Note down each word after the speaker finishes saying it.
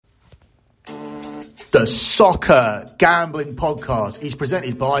The Soccer Gambling Podcast is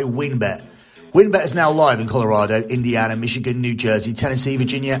presented by WynnBET. WynnBET is now live in Colorado, Indiana, Michigan, New Jersey, Tennessee,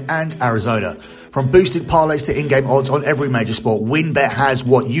 Virginia, and Arizona. From boosted parlays to in-game odds on every major sport, WynnBET has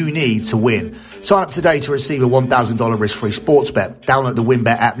what you need to win. Sign up today to receive a $1,000 risk-free sports bet. Download the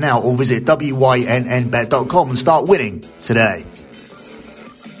WynnBET app now or visit wynnbet.com and start winning today.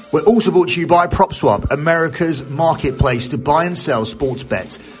 We're also brought to you by PropSwap, America's marketplace to buy and sell sports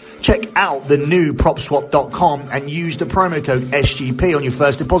bets. Check out the new PropSwap.com and use the promo code SGP on your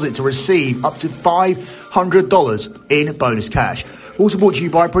first deposit to receive up to $500 in bonus cash. Also brought to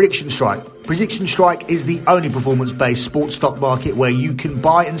you by Prediction Strike. Prediction Strike is the only performance-based sports stock market where you can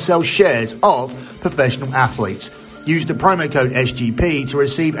buy and sell shares of professional athletes. Use the promo code SGP to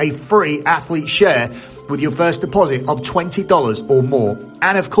receive a free athlete share with your first deposit of $20 or more.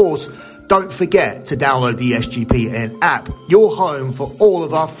 And of course, don't forget to download the SGPN app, your home for all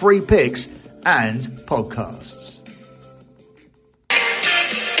of our free picks and podcasts.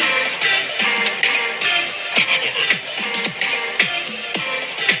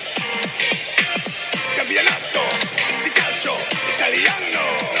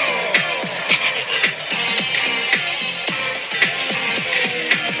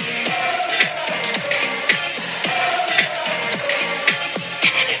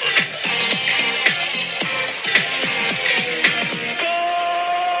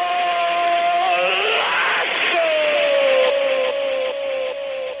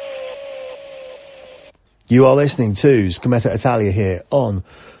 You are listening to Scommessa Italia here on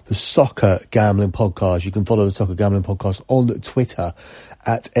the Soccer Gambling Podcast. You can follow the Soccer Gambling Podcast on Twitter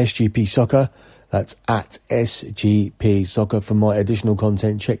at SGP Soccer. That's at SGP Soccer. For my additional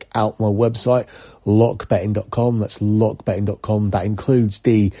content, check out my website, lockbetting.com. That's lockbetting.com. That includes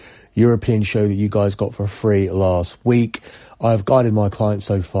the European show that you guys got for free last week. I've guided my clients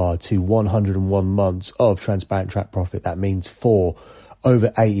so far to 101 months of transparent track profit. That means for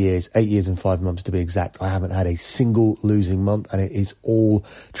over 8 years and 5 months to be exact, I haven't had a single losing month, and it is all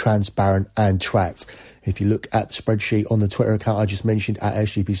transparent and tracked. If you look at the spreadsheet on the Twitter account I just mentioned at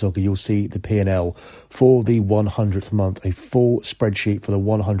SGP Soccer, you'll see the P&L for the 100th month, a full spreadsheet for the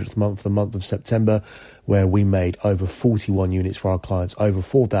 100th month, the month of September, where we made over 41 units for our clients, over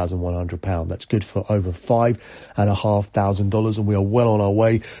 £4,100. That's good for over $5,500, and we are well on our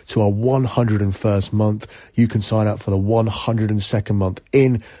way to our 101st month. You can sign up for the 102nd month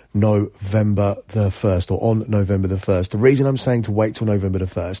in November the 1st, or on November the 1st. The reason I'm saying to wait till November the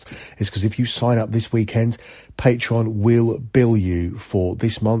 1st is because if you sign up this weekend, Patreon will bill you for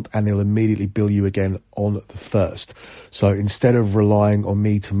this month, and they'll immediately bill you again on the 1st. So instead of relying on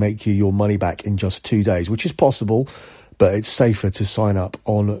me to make you your money back in just 2 days, which is possible, but it's safer to sign up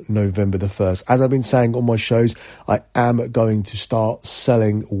on November the 1st. As I've been saying on my shows, I am going to start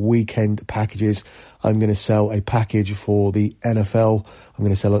selling weekend packages. I'm going to sell a package for the NFL. I'm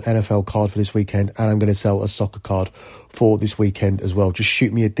going to sell an NFL card for this weekend, and I'm going to sell a soccer card for this weekend as well. Just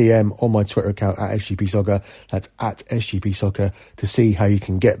shoot me a DM on my Twitter account at SGP Soccer. That's at SGP Soccer, to see how you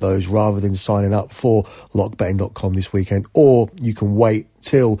can get those rather than signing up for lockbetting.com this weekend. Or you can wait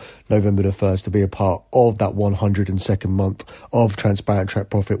till November the 1st to be a part of that 102nd month of transparent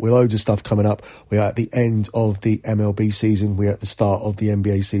track profit, with loads of stuff coming up. We are at the end of the MLB season. We are at the start of the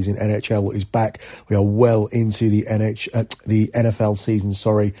NBA season. NHL is back. We are well into the NFL season.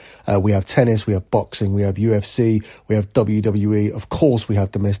 We have tennis, we have boxing, we have UFC, we have WWE. Of course, we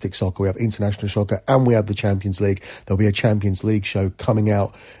have domestic soccer, we have international soccer, and we have the Champions League. There'll be a Champions League show coming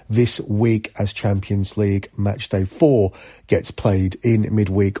out this week as Champions League Match Day 4 gets played in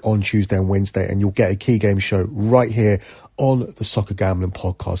midweek on Tuesday and Wednesday, and you'll get a key game show right here on the Soccer Gambling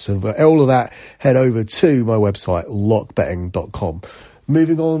Podcast. So for all of that, head over to my website, lockbetting.com.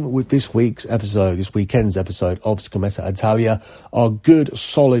 Moving on with this weekend's episode of Scommessa Italia. Our good,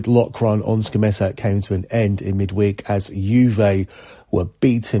 solid lock run on Scommessa came to an end in midweek as Juve were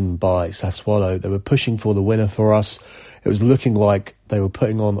beaten by Sassuolo. They were pushing for the winner for us. It was looking like they were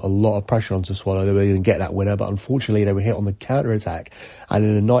putting on a lot of pressure on Sassuolo. They were going to get that winner, but unfortunately they were hit on the counter-attack. And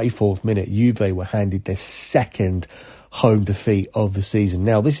in the 94th minute, Juve were handed their second home defeat of the season.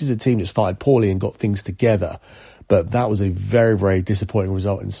 Now, this is a team that started poorly and got things together, but that was a very, very disappointing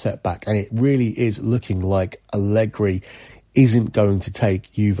result and setback. And it really is looking like Allegri isn't going to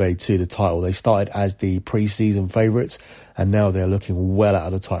take Juve to the title. They started as the pre-season favourites, and now they're looking well out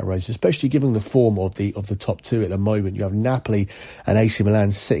of the title race, especially given the form of the top two at the moment. You have Napoli and AC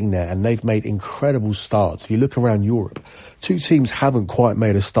Milan sitting there, and they've made incredible starts. If you look around Europe, two teams haven't quite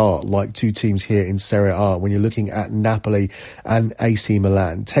made a start like two teams here in Serie A when you're looking at Napoli and AC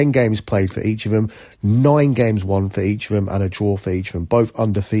Milan. 10 games played for each of them, 9 games won for each of them, and a draw for each of them. Both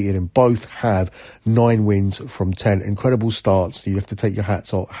undefeated, and both have 9 wins from 10. Incredible starts. You have to take your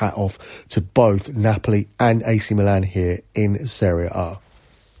hat off to both Napoli and AC Milan here in Serie A.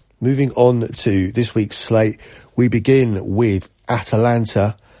 Moving on to this week's slate, we begin with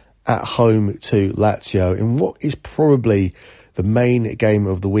Atalanta at home to Lazio in what is probably the main game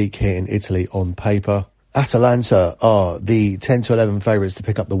of the week here in Italy on paper. Atalanta are the 10-11 favourites to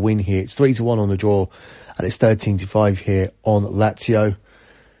pick up the win here. It's 3-1 on the draw, and it's 13-5 here on Lazio.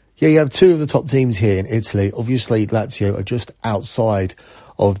 Yeah, you have two of the top teams here in Italy. Obviously, Lazio are just outside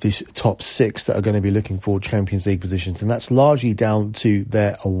of this top 6 that are going to be looking for Champions League positions, and that's largely down to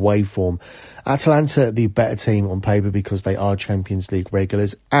their away form. Atalanta, the better team on paper because they are Champions League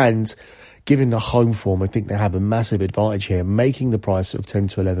regulars, and given the home form, I think they have a massive advantage here, making the price of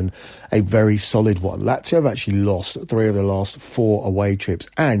 10-11 a very solid one. Lazio have actually lost 3 of their last 4 away trips,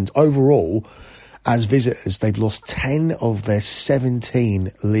 and overall, as visitors, they've lost 10 of their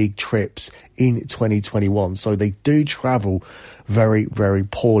 17 league trips in 2021. So they do travel very, very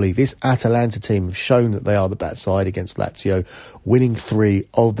poorly. This Atalanta team have shown that they are the better side against Lazio, winning 3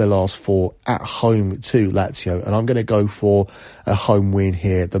 of their last 4 at home to Lazio. And I'm going to go for a home win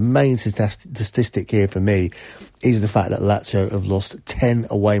here. The main statistic here for me is the fact that Lazio have lost 10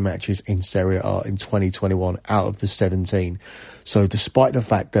 away matches in Serie A in 2021 out of the 17. So despite the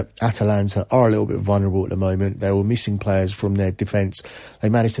fact that Atalanta are a little bit vulnerable at the moment, they were missing players from their defence, they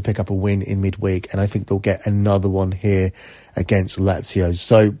managed to pick up a win in midweek, and I think they'll get another one here against Lazio.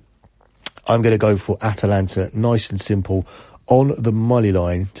 So I'm going to go for Atalanta, nice and simple, on the money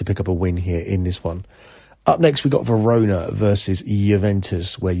line to pick up a win here in this one. Up next, we've got Verona versus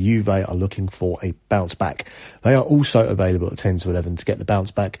Juventus, where Juve are looking for a bounce back. They are also available at 10-11 to get the bounce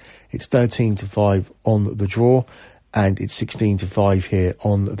back. It's 13-5 on the draw, and it's 16-5 here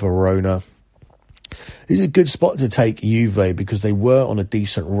on Verona. This is a good spot to take Juve because they were on a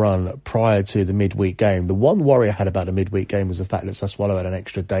decent run prior to the midweek game. The one worry I had about the midweek game was the fact that Sassuolo had an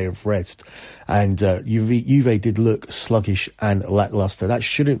extra day of rest, and Juve did look sluggish and lackluster. That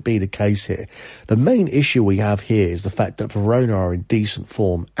shouldn't be the case here. The main issue we have here is the fact that Verona are in decent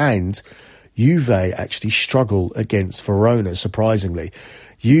form, and Juve actually struggle against Verona, surprisingly.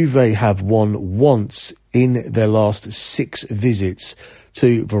 Juve have won once in their last 6 visits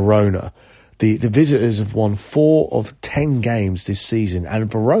to Verona. The visitors have won 4 of 10 games this season, and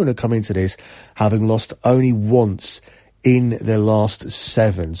Verona come into this having lost only once in their last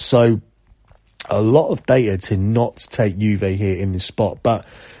 7. So a lot of data to not take Juve here in this spot, but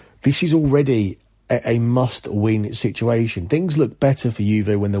this is already a must-win situation. Things look better for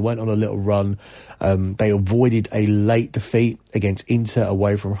Juve when they went on a little run. They avoided a late defeat against Inter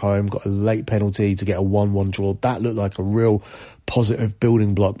away from home, got a late penalty to get a 1-1 draw. That looked like a real positive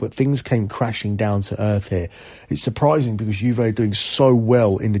building block, but things came crashing down to earth here. It's surprising because Juve are doing so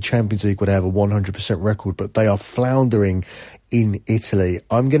well in the Champions League where they have a 100% record, but they are floundering in Italy.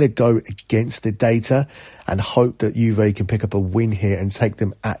 I'm going to go against the data and hope that Juve can pick up a win here and take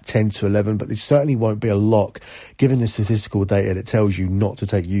them at 10-11, but this certainly won't be a lock given the statistical data that tells you not to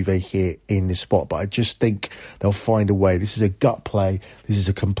take Juve here in this spot, but I just think they'll find a way. This is a gut play. This is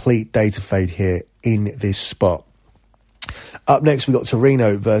a complete data fade here in this spot. Up next, we've got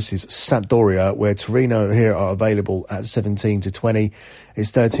Torino versus Sampdoria, where Torino here are available at 17-20.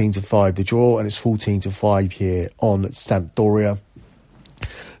 It's 13-5 the draw, and it's 14-5 here on Sampdoria.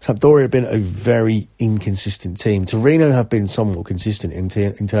 Sampdoria have been a very inconsistent team. Torino have been somewhat consistent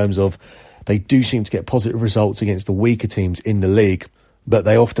in terms of they do seem to get positive results against the weaker teams in the league, but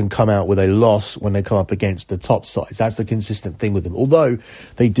they often come out with a loss when they come up against the top sides. That's the consistent thing with them. Although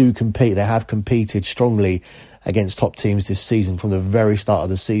they do compete, they have competed strongly against top teams this season from the very start of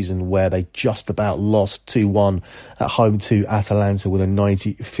the season, where they just about lost 2-1 at home to Atalanta with a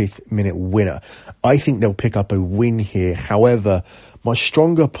 95th minute winner. I think they'll pick up a win here. However, my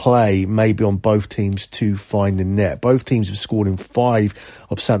stronger play may be on both teams to find the net. Both teams have scored in 5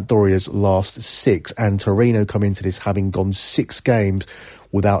 of Sampdoria's last 6, and Torino come into this having gone 6 games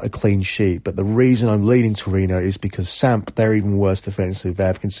without a clean sheet. But the reason I'm leading Torino is because Samp, they're even worse defensively. They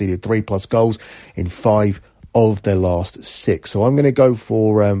have conceded 3+ goals in 5 of their last 6. So I'm going to go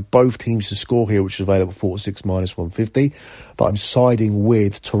for both teams to score here, which is available 4-6 minus 150. But I'm siding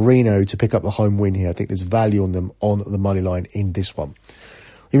with Torino to pick up the home win here. I think there's value on them on the money line in this one.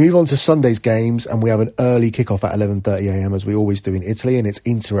 We move on to Sunday's games, and we have an early kickoff at 11:30am, as we always do in Italy, and it's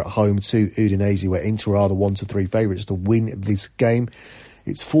Inter at home to Udinese, where Inter are the 1-3 favourites to win this game.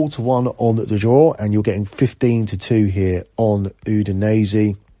 It's 4-1 on the draw, and you're getting 15-2 here on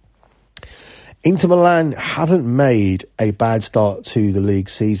Udinese. Inter Milan haven't made a bad start to the league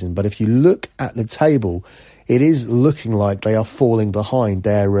season, but if you look at the table, it is looking like they are falling behind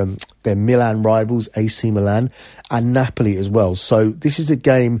their Milan rivals, AC Milan, and Napoli as well. So this is a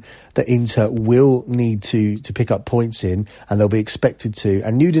game that Inter will need to pick up points in, and they'll be expected to.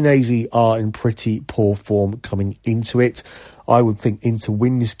 And Udinese are in pretty poor form coming into it. I would think Inter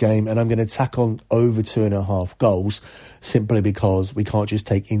win this game, and I'm going to tack on over 2.5 goals, simply because we can't just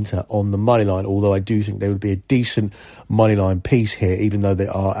take Inter on the money line, although I do think there would be a decent money line piece here, even though they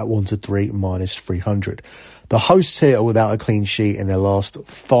are at 1-3 minus 300. The hosts here are without a clean sheet in their last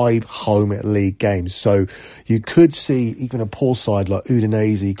 5 home league games. So you could see even a poor side like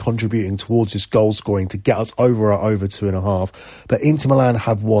Udinese contributing towards this goal scoring to get us over 2.5. But Inter Milan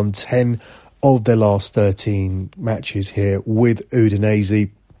have won 10 of their last 13 matches here with Udinese.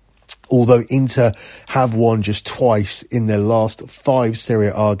 Although Inter have won just twice in their last 5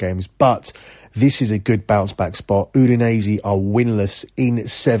 Serie A games. But this is a good bounce back spot. Udinese are winless in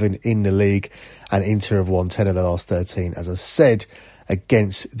 7 in the league, and Inter have won 10 of the last 13, as I said,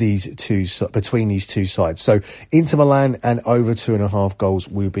 against between these two sides. So Inter Milan and over 2.5 goals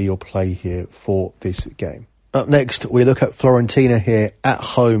will be your play here for this game. Up next, we look at Fiorentina here at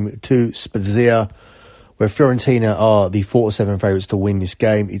home to Spezia, where Fiorentina are the 4-7 favourites to win this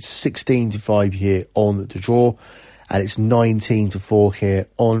game. It's 16-5 here on the draw, and it's 19-4 here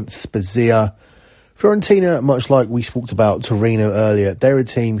on Spezia. Fiorentina, much like we talked about Torino earlier, they're a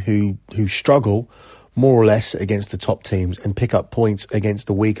team who struggle more or less against the top teams and pick up points against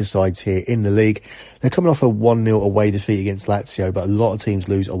the weaker sides here in the league. They're coming off a 1-0 away defeat against Lazio, but a lot of teams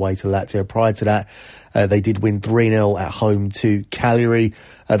lose away to Lazio. Prior to that, they did win 3-0 at home to Cagliari.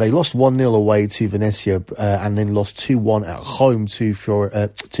 They lost 1-0 away to Venezia, and then lost 2-1 at home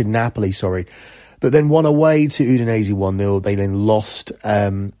to Napoli, But then won away to Udinese 1-0. They then lost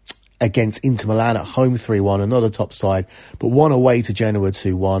against Inter Milan at home 3-1, another top side, but won away to Genoa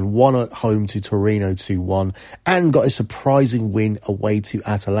 2-1, won at home to Torino 2-1, and got a surprising win away to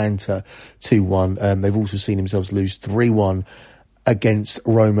Atalanta 2-1. They've also seen themselves lose 3-1 against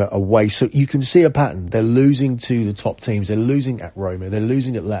Roma away. So you can see a pattern. They're losing to the top teams. They're losing at Roma. They're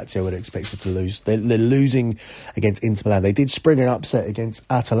losing at Lazio, where they're expected to lose. They're losing against Inter Milan. They did spring an upset against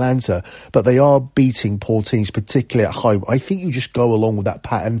Atalanta, but they are beating poor teams, particularly at home. I think you just go along with that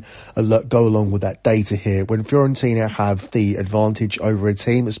pattern, go along with that data here. When Fiorentina have the advantage over a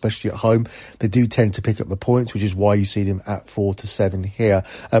team, especially at home, they do tend to pick up the points, which is why you see them at 4-7 here.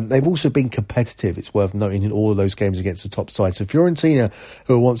 They've also been competitive, it's worth noting, in all of those games against the top side. So Fiorentina,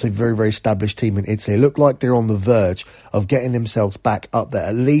 who are once a very, very established team in Italy, look like they're on the verge of getting themselves back up there,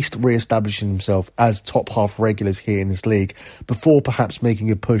 at least re-establishing themselves as top half regulars here in this league, before perhaps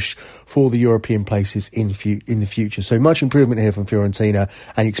making a push for the European places in the future. So much improvement here from Fiorentina,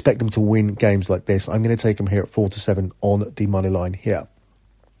 and you expect them to win games like this. I'm going to take them here at 4-7 on the money line here.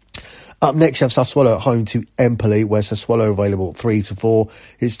 Up next, you have Sassuolo at home to Empoli, where Sassuolo available 3-4.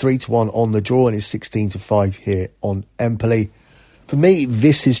 It's 3-1 on the draw, and it's 16-5 here on Empoli. For me,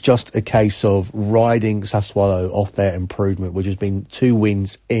 this is just a case of riding Sassuolo off their improvement, which has been 2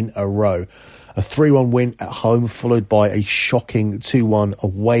 wins in a row. A 3-1 win at home, followed by a shocking 2-1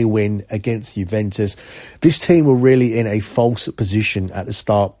 away win against Juventus. This team were really in a false position at the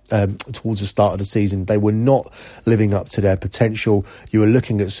start, towards the start of the season. They were not living up to their potential. You were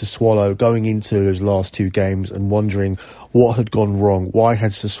looking at Sassuolo going into those last 2 games and wondering what had gone wrong. Why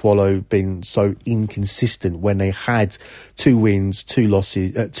had Sassuolo been so inconsistent when they had 2 wins, 2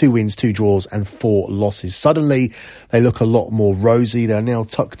 draws, and 4 losses? Suddenly, they look a lot more rosy. They're now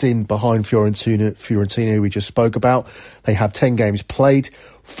tucked in behind Fiorentina, who we just spoke about. They have 10 games played,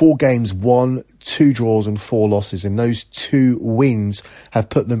 4 games won, 2 draws and 4 losses, and those 2 wins have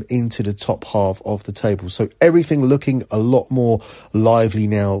put them into the top half of the table. So everything looking a lot more lively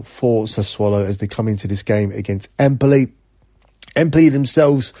now for Sassuolo as they come into this game against Empoli. Empoli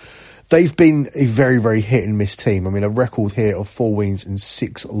themselves, they've been a very, very hit and miss team. I mean, a record here of 4 wins and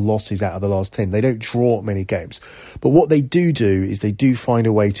 6 losses out of the last 10. They don't draw many games. But what they do is they do find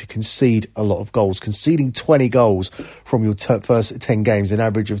a way to concede a lot of goals. Conceding 20 goals from your first 10 games, an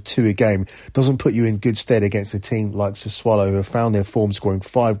average of 2 a game, doesn't put you in good stead against a team like Sassuolo, who have found their form scoring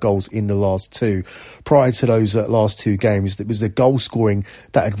 5 goals in the last 2. Prior to those last 2 games, it was the goal scoring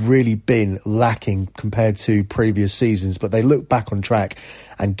that had really been lacking compared to previous seasons. But they look back on track,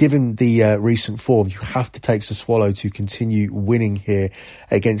 and given the recent form, you have to take Sassuolo to continue winning here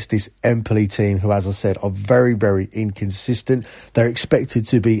against this Empoli team, who, as I said, are very, very inconsistent. They're expected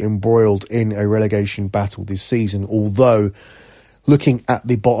to be embroiled in a relegation battle this season, although looking at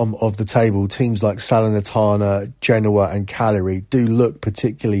the bottom of the table, teams like Salernitana, Genoa and Cagliari do look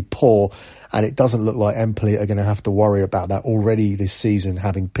particularly poor, and it doesn't look like Empoli are going to have to worry about that already this season,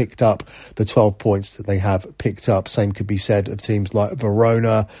 having picked up the 12 points that they have picked up. Same could be said of teams like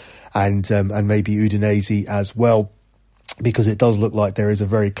Verona and maybe Udinese as well, because it does look like there is a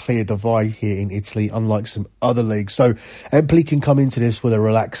very clear divide here in Italy, unlike some other leagues. So Empoli can come into this with a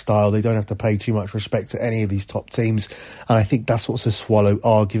relaxed style. They don't have to pay too much respect to any of these top teams. And I think that's what Sassuolo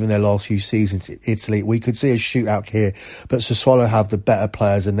are, given their last few seasons in Italy. We could see a shootout here, but Sassuolo have the better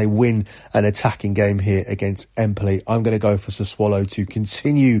players and they win an attacking game here against Empoli. I'm going to go for Sassuolo to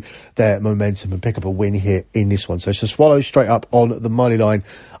continue their momentum and pick up a win here in this one. So Sassuolo straight up on the money line.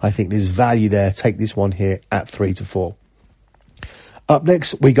 I think there's value there. Take this one here at 3-4. Up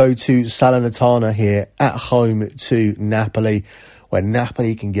next, we go to Salernitana here at home to Napoli, where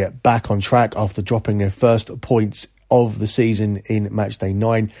Napoli can get back on track after dropping their first points of the season in matchday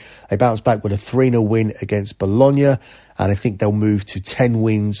 9. They bounce back with a 3-0 win against Bologna, and I think they'll move to 10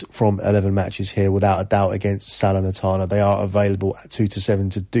 wins from 11 matches here without a doubt against Salernitana. They are available at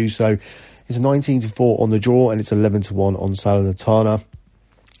 2-7 to do so. It's 19-4 on the draw, and it's 11-1 on Salernitana.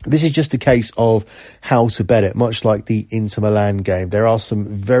 This is just a case of how to bet it, much like the Inter Milan game. There are some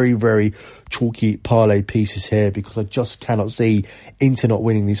very, very chalky parlay pieces here, because I just cannot see Inter not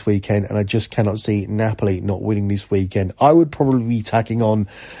winning this weekend, and I just cannot see Napoli not winning this weekend. I would probably be tacking on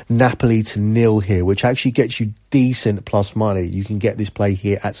Napoli to nil here, which actually gets you decent plus money. You can get this play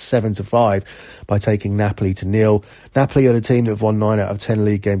here at 7-5 by taking Napoli to nil. Napoli are the team that have won 9 out of 10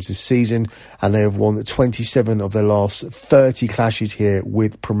 league games this season, and they have won 27 of their last 30 clashes here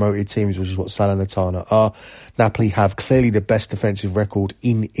with promoted teams, which is what Salernitana are. Napoli have clearly the best defensive record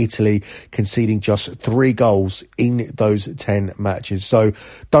in Italy, conceding just 3 goals in those 10 matches. So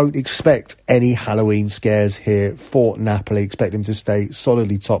don't expect any Halloween scares here for Napoli. Expect them to stay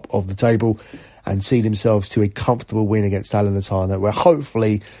solidly top of the table and see themselves to a comfortable win against Salernitana, where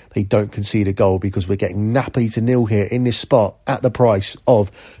hopefully they don't concede a goal, because we're getting Napoli to nil here in this spot at the price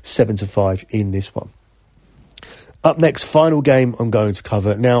of 7-5 in this one. Up next, final game I'm going to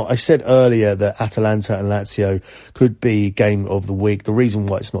cover. Now, I said earlier that Atalanta and Lazio could be game of the week. The reason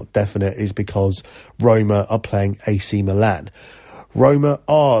why it's not definite is because Roma are playing AC Milan. Roma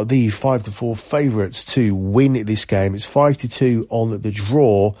are the 5-4 favourites to win this game. It's 5-2 on the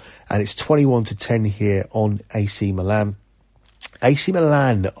draw, and it's 21-10 here on AC Milan. AC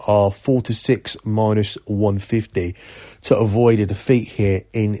Milan are 4-6 minus 150 to avoid a defeat here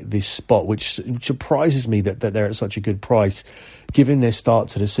in this spot, which surprises me that they're at such a good price given their start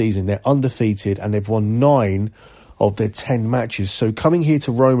to the season. They're undefeated and they've won 9 of their 10 matches. So coming here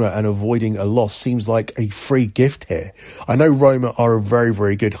to Roma and avoiding a loss seems like a free gift here. I know Roma are a very,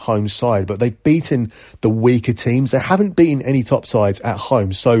 very good home side, but they've beaten the weaker teams. They haven't beaten any top sides at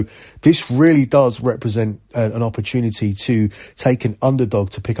home. So this really does represent an opportunity to take an underdog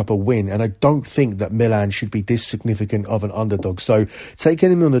to pick up a win. And I don't think that Milan should be this significant of an underdog. So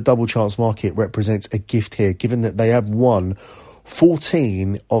taking them on the double chance market represents a gift here, given that they have won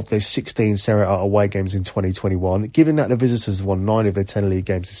 14 of their 16 Serie A away games in 2021, given that the visitors have won 9 of their 10 league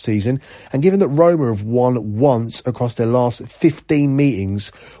games this season, and given that Roma have won once across their last 15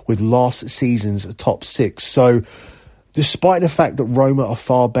 meetings with last season's top 6. So despite the fact that Roma are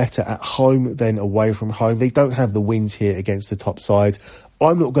far better at home than away from home, they don't have the wins here against the top side.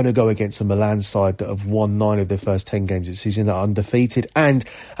 I'm not going to go against a Milan side that have won 9 of their first 10 games this season, that are undefeated and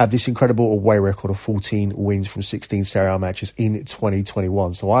have this incredible away record of 14 wins from 16 Serie A matches in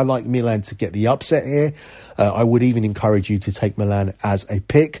 2021. So I like Milan to get the upset here. I would even encourage you to take Milan as a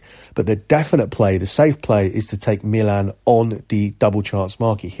pick, but the definite play, the safe play, is to take Milan on the double chance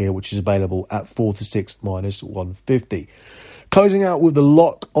market here, which is available at 4-6 minus 150. Closing out with the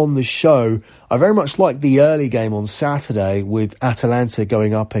lock on the show, I very much like the early game on Saturday with Atalanta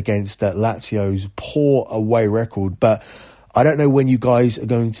going up against Lazio's poor away record, but I don't know when you guys are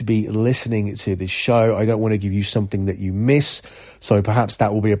going to be listening to this show. I don't want to give you something that you miss, so perhaps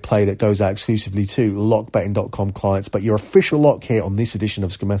that will be a play that goes out exclusively to lockbetting.com clients, but your official lock here on this edition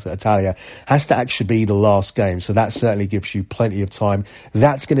of Scommessa Italia has to actually be the last game, so that certainly gives you plenty of time.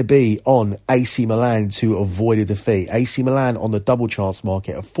 That's going to be on AC Milan to avoid a defeat. AC Milan on the double chance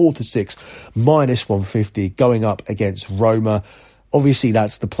market of 4-6 minus 150 going up against Roma. Obviously,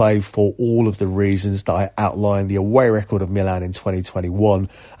 that's the play for all of the reasons that I outlined: the away record of Milan in 2021,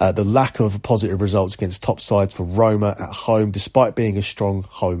 the lack of positive results against top sides for Roma at home, despite being a strong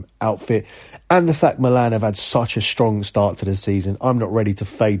home outfit, and the fact Milan have had such a strong start to the season. I'm not ready to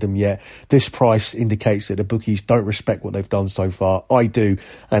fade them yet. This price indicates that the bookies don't respect what they've done so far. I do,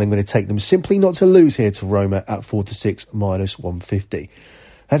 and I'm going to take them simply not to lose here to Roma at 4-6 minus 150.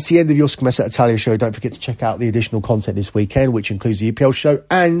 That's the end of your Scommessa Italia show. Don't forget to check out the additional content this weekend, which includes the EPL show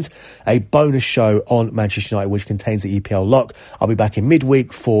and a bonus show on Manchester United, which contains the EPL lock. I'll be back in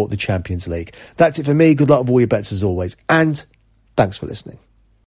midweek for the Champions League. That's it for me. Good luck with all your bets as always. And thanks for listening.